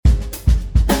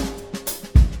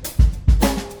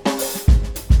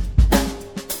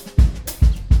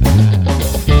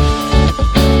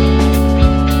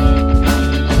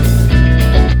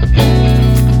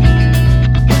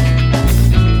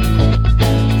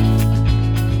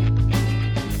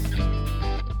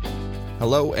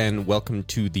Hello and welcome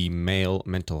to the Male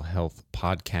Mental Health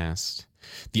Podcast.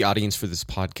 The audience for this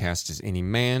podcast is any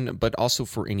man, but also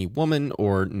for any woman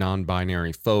or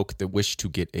non-binary folk that wish to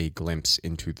get a glimpse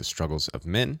into the struggles of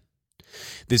men.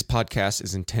 This podcast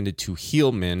is intended to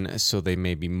heal men so they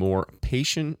may be more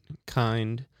patient,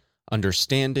 kind,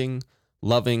 understanding,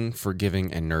 loving,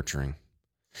 forgiving, and nurturing.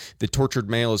 The tortured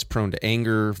male is prone to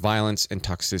anger, violence, and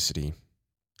toxicity.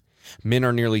 Men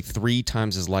are nearly 3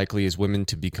 times as likely as women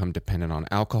to become dependent on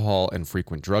alcohol and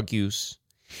frequent drug use.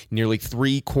 Nearly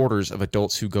 3/4 of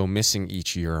adults who go missing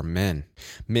each year are men.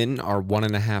 Men are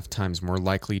 1.5 times more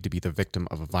likely to be the victim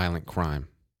of a violent crime.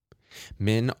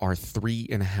 Men are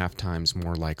 3.5 times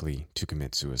more likely to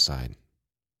commit suicide.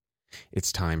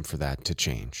 It's time for that to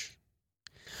change.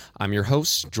 I'm your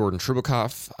host, Jordan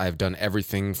Trubakoff. I've done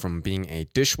everything from being a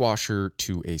dishwasher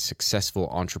to a successful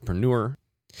entrepreneur.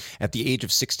 At the age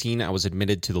of 16, I was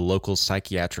admitted to the local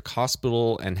psychiatric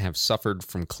hospital and have suffered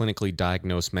from clinically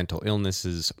diagnosed mental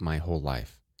illnesses my whole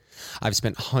life. I've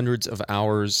spent hundreds of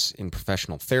hours in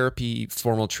professional therapy,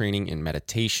 formal training in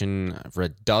meditation. I've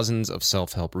read dozens of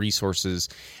self-help resources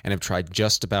and have tried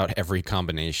just about every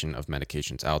combination of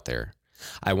medications out there.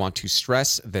 I want to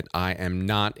stress that I am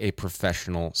not a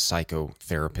professional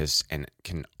psychotherapist and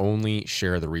can only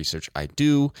share the research I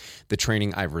do, the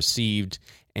training I've received,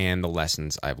 and the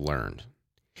lessons I've learned.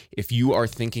 If you are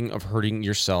thinking of hurting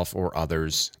yourself or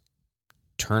others,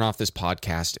 turn off this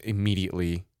podcast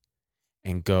immediately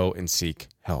and go and seek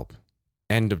help.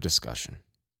 End of discussion.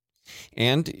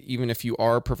 And even if you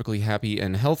are perfectly happy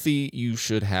and healthy, you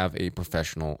should have a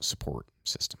professional support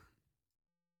system.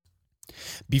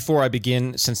 Before I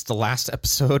begin, since the last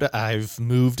episode, I've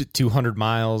moved 200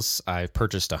 miles. I've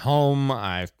purchased a home.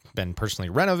 I've been personally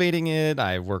renovating it.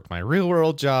 I've worked my real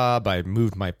world job. I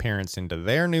moved my parents into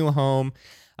their new home.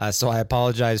 So I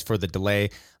apologize for the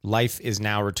delay. Life is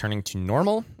now returning to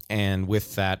normal. And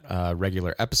with that,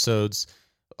 regular episodes,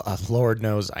 Lord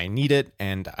knows I need it.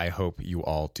 And I hope you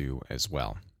all do as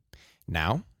well.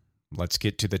 Now, let's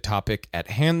get to the topic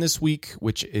at hand this week,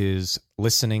 which is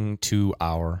listening to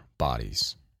our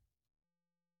bodies.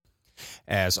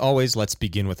 As always, let's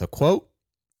begin with a quote.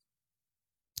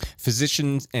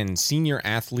 Physician and senior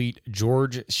athlete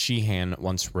George Sheehan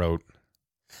once wrote,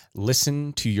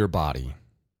 "Listen to your body.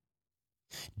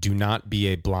 Do not be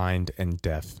a blind and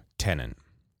deaf tenant."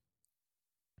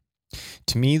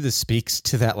 To me, this speaks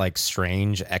to that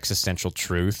strange existential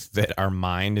truth that our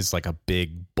mind is like a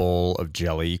big bowl of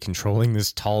jelly controlling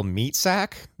this tall meat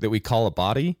sack that we call a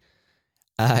body.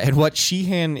 And what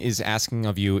Sheehan is asking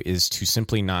of you is to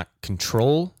simply not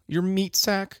control your meat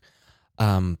sack,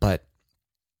 but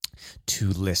to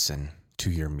listen to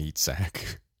your meat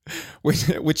sack,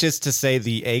 which is to say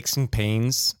the aches and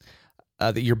pains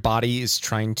that your body is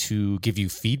trying to give you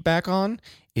feedback on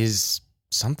is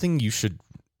something you should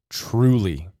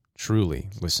truly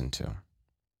listen to.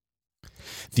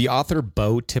 The author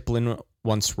Bo Tiplin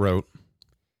once wrote,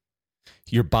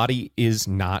 "Your body is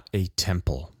not a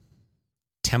temple.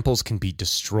 Temples can be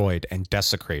destroyed and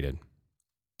desecrated.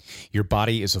 Your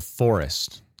body is a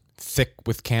forest, thick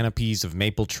with canopies of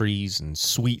maple trees and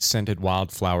sweet-scented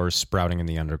wildflowers sprouting in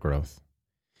the undergrowth.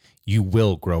 You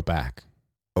will grow back,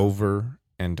 over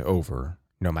and over,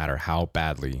 no matter how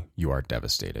badly you are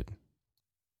devastated."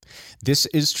 This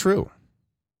is true.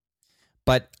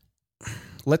 But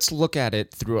let's look at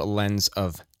it through a lens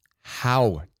of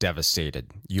how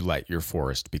devastated you let your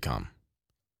forest become.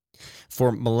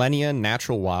 For millennia,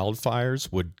 natural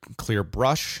wildfires would clear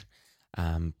brush,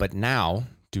 but now,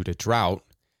 due to drought,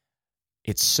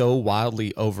 it's so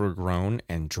wildly overgrown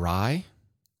and dry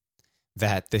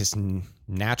that this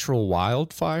natural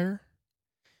wildfire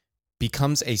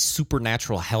becomes a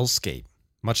supernatural hellscape,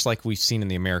 much like we've seen in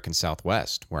the American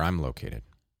Southwest, where I'm located.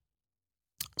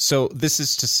 So this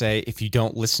is to say, if you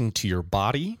don't listen to your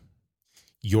body,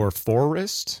 your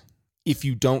forest, if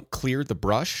you don't clear the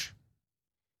brush,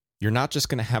 you're not just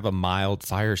going to have a mild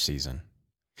fire season.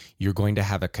 You're going to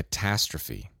have a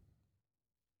catastrophe.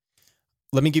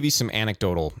 Let me give you some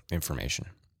anecdotal information.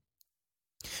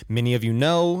 Many of you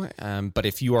know, but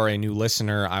if you are a new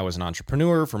listener, I was an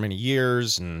entrepreneur for many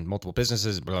years and multiple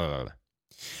businesses, blah, blah, blah.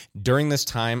 During this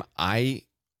time, I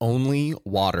only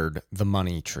watered the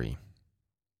money tree.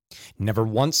 Never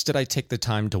once did I take the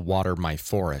time to water my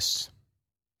forest.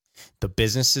 The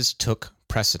businesses took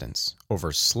precedence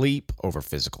over sleep, over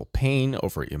physical pain,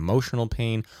 over emotional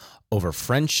pain, over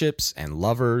friendships and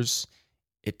lovers.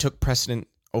 It took precedent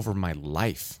over my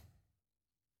life.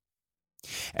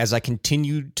 As I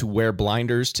continued to wear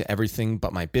blinders to everything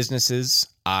but my businesses,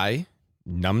 I,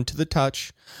 numb to the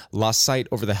touch, lost sight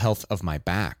over the health of my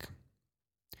back.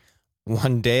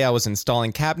 One day I was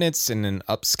installing cabinets in an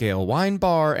upscale wine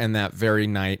bar, and that very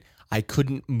night I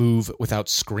couldn't move without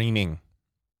screaming.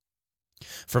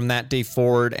 From that day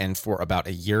forward, and for about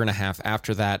a year and a half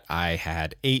after that, I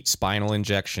had 8 spinal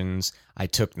injections. I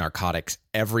took narcotics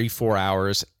every 4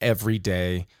 hours, every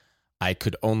day. I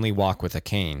could only walk with a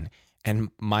cane.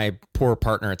 And my poor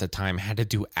partner at the time had to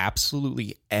do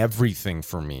absolutely everything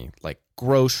for me, like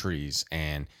groceries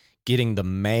and getting the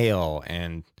mail.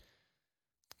 And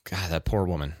God, that poor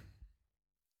woman.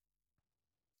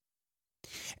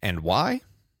 And why?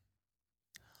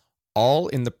 All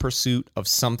in the pursuit of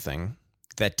something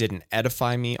that didn't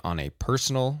edify me on a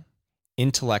personal,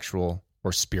 intellectual,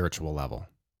 or spiritual level.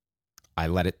 I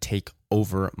let it take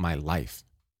over my life.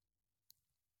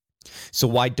 So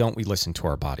why don't we listen to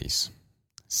our bodies?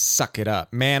 Suck it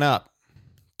up. Man up.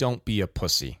 Don't be a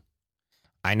pussy.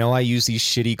 I know I use these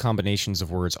shitty combinations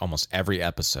of words almost every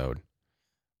episode,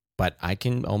 but I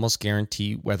can almost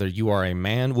guarantee whether you are a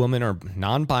man, woman, or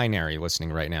non-binary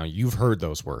listening right now, you've heard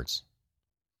those words.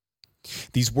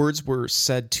 These words were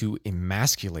said to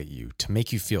emasculate you, to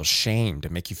make you feel shame,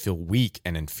 to make you feel weak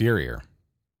and inferior.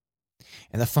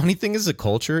 And the funny thing as a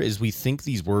culture is we think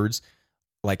these words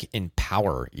like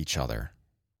empower each other.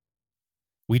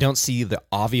 We don't see the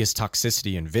obvious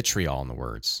toxicity and vitriol in the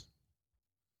words.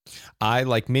 I,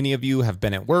 like many of you, have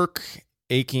been at work,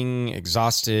 aching,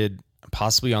 exhausted,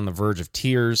 possibly on the verge of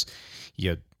tears.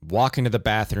 You walk into the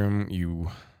bathroom,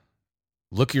 you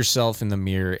look yourself in the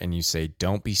mirror, and you say,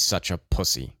 "Don't be such a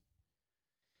pussy."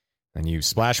 And you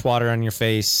splash water on your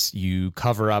face, you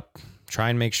cover up, try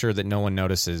and make sure that no one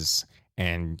notices,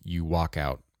 and you walk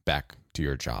out back to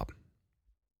your job.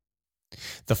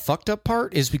 The fucked up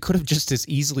part is we could have just as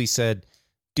easily said,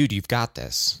 "Dude, you've got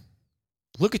this.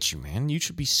 Look at you, man. You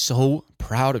should be so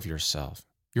proud of yourself.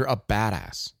 You're a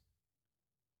badass."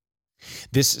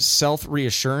 This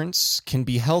self-reassurance can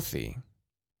be healthy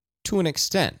to an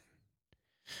extent.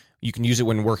 You can use it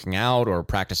when working out or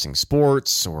practicing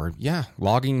sports or,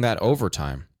 logging that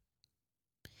overtime.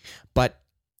 But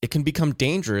it can become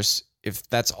dangerous if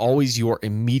that's always your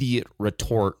immediate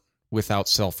retort without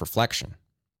self-reflection.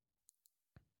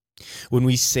 When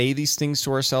we say these things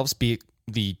to ourselves, be it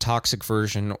the toxic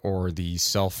version or the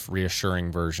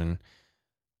self-reassuring version,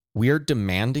 we are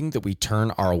demanding that we turn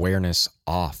our awareness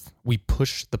off. We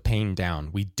push the pain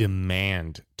down. We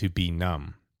demand to be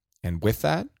numb. And with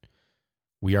that,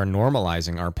 we are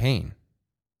normalizing our pain,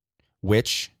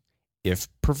 which, if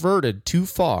perverted too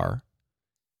far,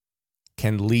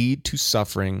 can lead to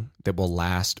suffering that will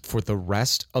last for the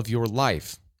rest of your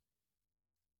life.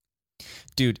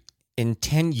 Dude, in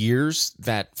 10 years,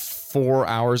 that 4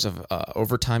 hours of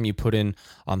overtime you put in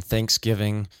on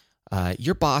Thanksgiving,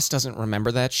 your boss doesn't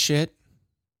remember that shit.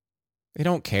 They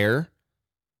don't care.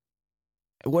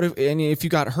 If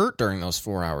you got hurt during those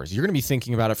 4 hours, you're going to be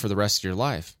thinking about it for the rest of your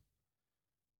life.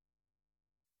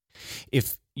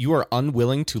 If you are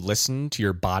unwilling to listen to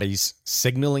your body's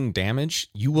signaling damage,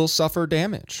 you will suffer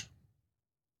damage.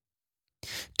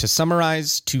 To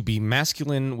summarize, to be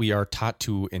masculine, we are taught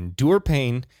to endure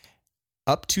pain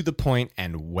up to the point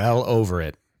and well over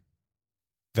it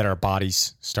that our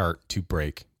bodies start to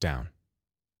break down.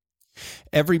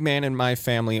 Every man in my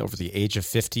family over the age of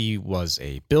 50 was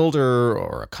a builder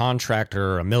or a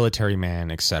contractor, a military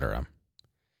man, etc.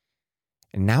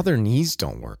 And now their knees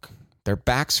don't work. Their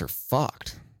backs are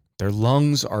fucked. Their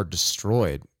lungs are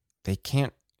destroyed. They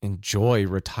can't enjoy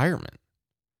retirement.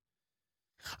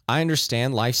 I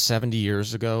understand life 70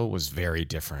 years ago was very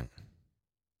different.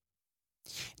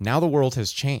 Now the world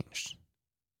has changed.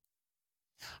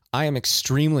 I am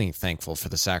extremely thankful for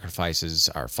the sacrifices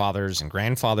our fathers and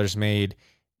grandfathers made.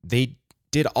 They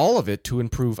did all of it to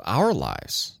improve our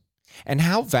lives. And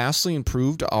how vastly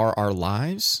improved are our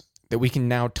lives that we can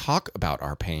now talk about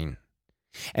our pain.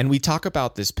 And we talk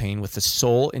about this pain with the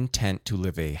sole intent to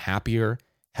live a happier,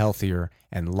 healthier,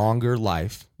 and longer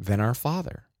life than our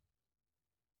father.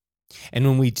 And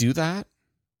when we do that,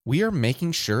 we are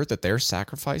making sure that their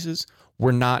sacrifices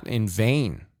were not in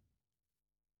vain.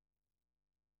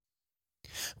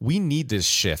 We need this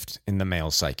shift in the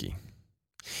male psyche.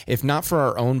 If not for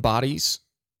our own bodies,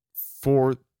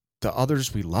 for the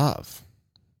others we love.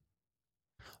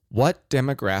 What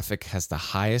demographic has the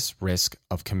highest risk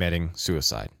of committing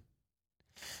suicide?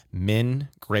 Men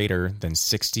greater than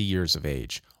 60 years of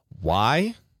age.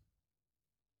 Why?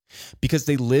 Because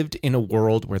they lived in a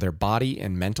world where their body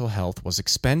and mental health was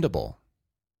expendable.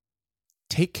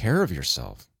 Take care of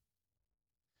yourself.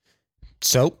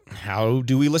 So, how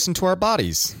do we listen to our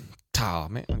bodies?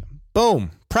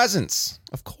 Boom, presence,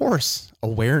 of course.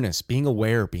 Awareness, being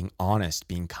aware, being honest,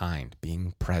 being kind,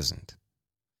 being present.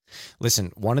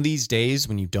 Listen, one of these days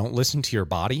when you don't listen to your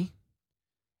body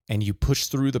and you push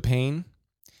through the pain,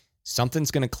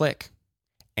 something's going to click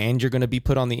and you're going to be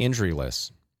put on the injury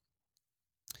list.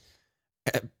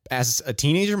 As a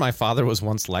teenager, my father was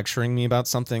once lecturing me about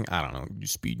something. I don't know, you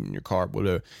speeding in your car,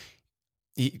 whatever.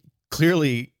 He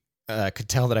clearly could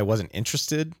tell that I wasn't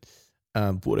interested.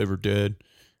 Whatever, Dad.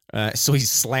 So he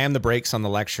slammed the brakes on the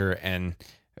lecture and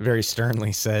very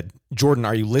sternly said, "Jordan,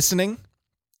 are you listening?"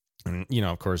 And,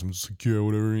 of course, I'm just like, yeah,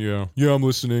 whatever. Yeah, I'm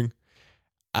listening.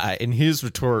 And his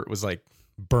retort was like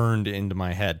burned into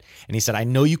my head. And he said, "I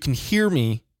know you can hear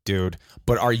me, dude,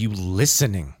 but are you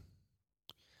listening?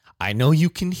 I know you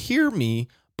can hear me,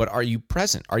 but are you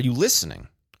present? Are you listening?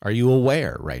 Are you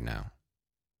aware right now?"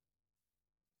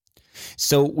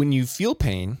 So when you feel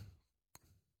pain,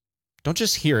 don't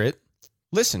just hear it,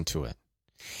 listen to it.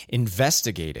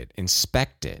 Investigate it,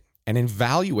 inspect it, and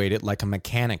evaluate it like a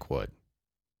mechanic would.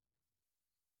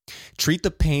 Treat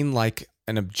the pain like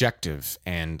an objective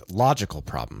and logical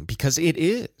problem, because it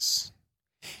is.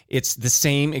 It's the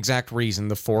same exact reason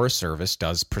the Forest Service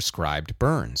does prescribed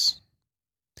burns.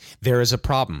 There is a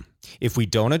problem. If we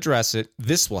don't address it,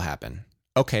 this will happen.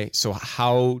 Okay, so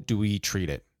how do we treat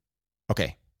it?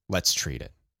 Okay, let's treat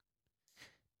it.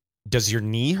 Does your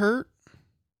knee hurt?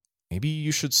 Maybe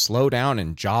you should slow down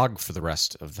and jog for the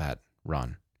rest of that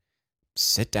run.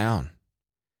 Sit down.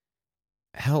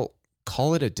 Hell,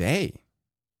 call it a day.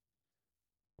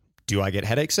 Do I get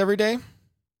headaches every day?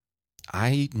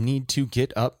 I need to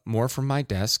get up more from my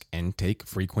desk and take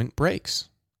frequent breaks.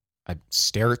 I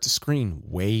stare at the screen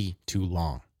way too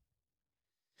long.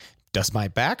 Does my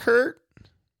back hurt?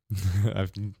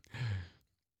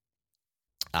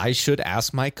 I should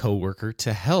ask my coworker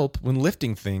to help when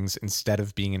lifting things instead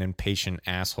of being an impatient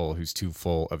asshole who's too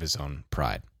full of his own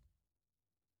pride.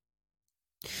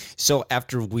 So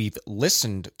after we've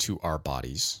listened to our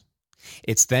bodies,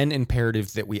 it's then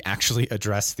imperative that we actually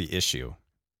address the issue.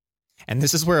 And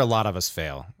this is where a lot of us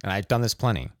fail, and I've done this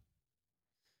plenty.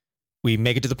 We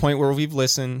make it to the point where we've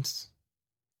listened,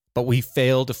 but we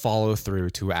fail to follow through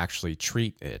to actually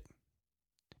treat it.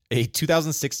 A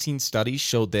 2016 study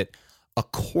showed that a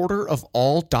quarter of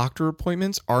all doctor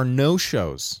appointments are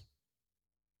no-shows.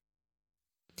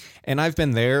 And I've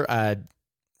been there.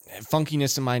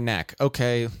 Funkiness in my neck.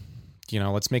 Okay,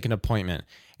 let's make an appointment.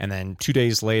 And then 2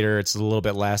 days later, it's a little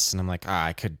bit less. And I'm like,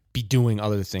 I could be doing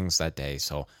other things that day,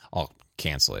 so I'll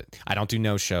cancel it. I don't do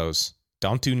no-shows.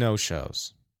 Don't do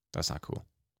no-shows. That's not cool.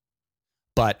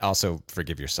 But also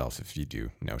forgive yourself if you do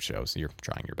no-shows. You're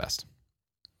trying your best.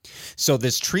 So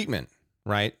this treatment,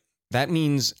 right? That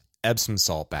means Epsom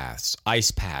salt baths,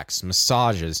 ice packs,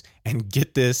 massages, and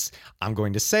get this, I'm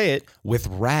going to say it, with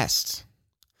rest.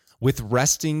 With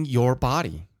resting your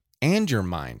body and your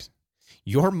mind.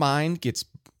 Your mind gets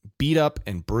beat up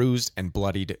and bruised and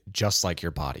bloodied just like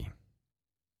your body.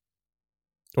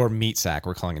 Or meat sack.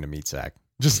 We're calling it a meat sack.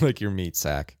 Just like your meat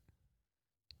sack.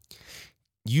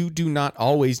 You do not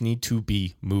always need to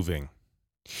be moving.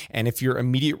 And if your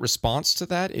immediate response to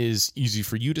that is easy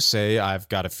for you to say, I've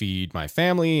got to feed my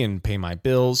family and pay my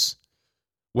bills,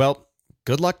 well,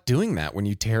 good luck doing that when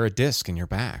you tear a disc in your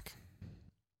back.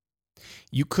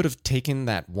 You could have taken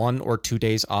that 1 or 2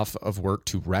 days off of work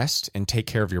to rest and take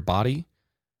care of your body.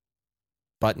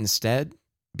 But instead,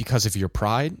 because of your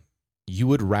pride, you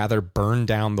would rather burn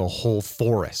down the whole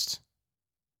forest.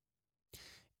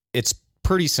 It's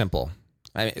pretty simple.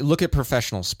 Look at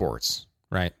professional sports,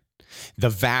 right? The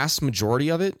vast majority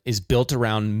of it is built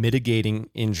around mitigating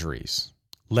injuries,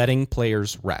 letting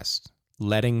players rest,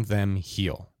 letting them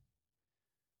heal.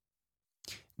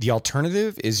 The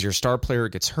alternative is your star player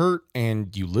gets hurt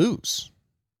and you lose.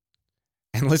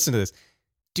 And listen to this.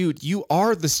 Dude, you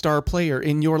are the star player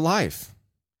in your life.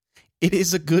 It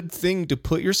is a good thing to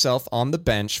put yourself on the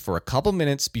bench for a couple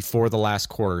minutes before the last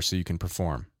quarter so you can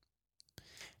perform.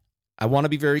 I want to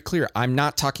be very clear. I'm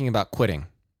not talking about quitting.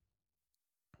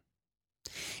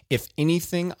 If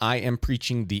anything, I am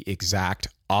preaching the exact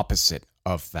opposite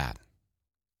of that.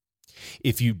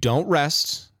 If you don't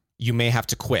rest, you may have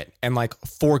to quit, and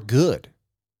for good,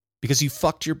 because you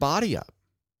fucked your body up.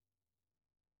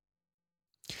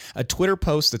 A Twitter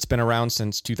post that's been around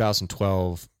since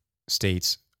 2012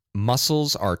 states,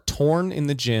 muscles are torn in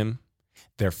the gym,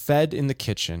 they're fed in the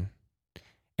kitchen,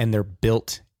 and they're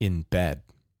built in bed.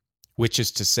 Which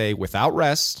is to say, without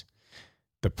rest,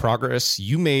 the progress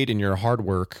you made in your hard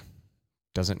work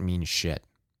doesn't mean shit.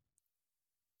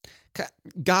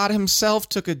 God himself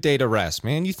took a day to rest,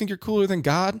 man. You think you're cooler than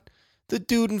God? The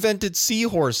dude invented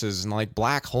seahorses and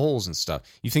black holes and stuff.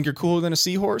 You think you're cooler than a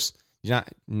seahorse? You're not.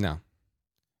 No. I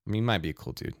mean, he might be a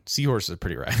cool dude. Seahorses are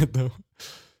pretty rad, though.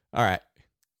 All right.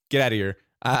 Get out of here.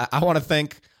 I want to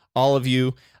thank all of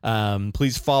you.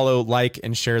 Please follow, like,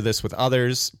 and share this with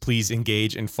others. Please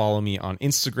engage and follow me on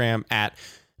Instagram at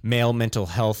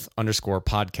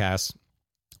malementalhealth_podcast.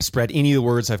 Spread any of the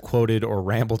words I've quoted or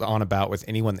rambled on about with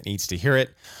anyone that needs to hear it.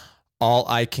 All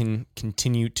I can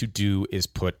continue to do is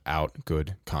put out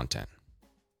good content.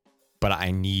 But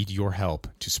I need your help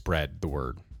to spread the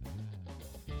word.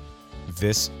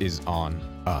 This is on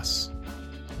us.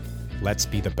 Let's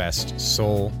be the best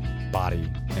soul, body,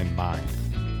 and mind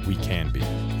we can be.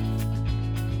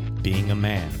 Being a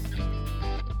man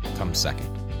comes second.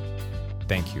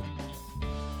 Thank you.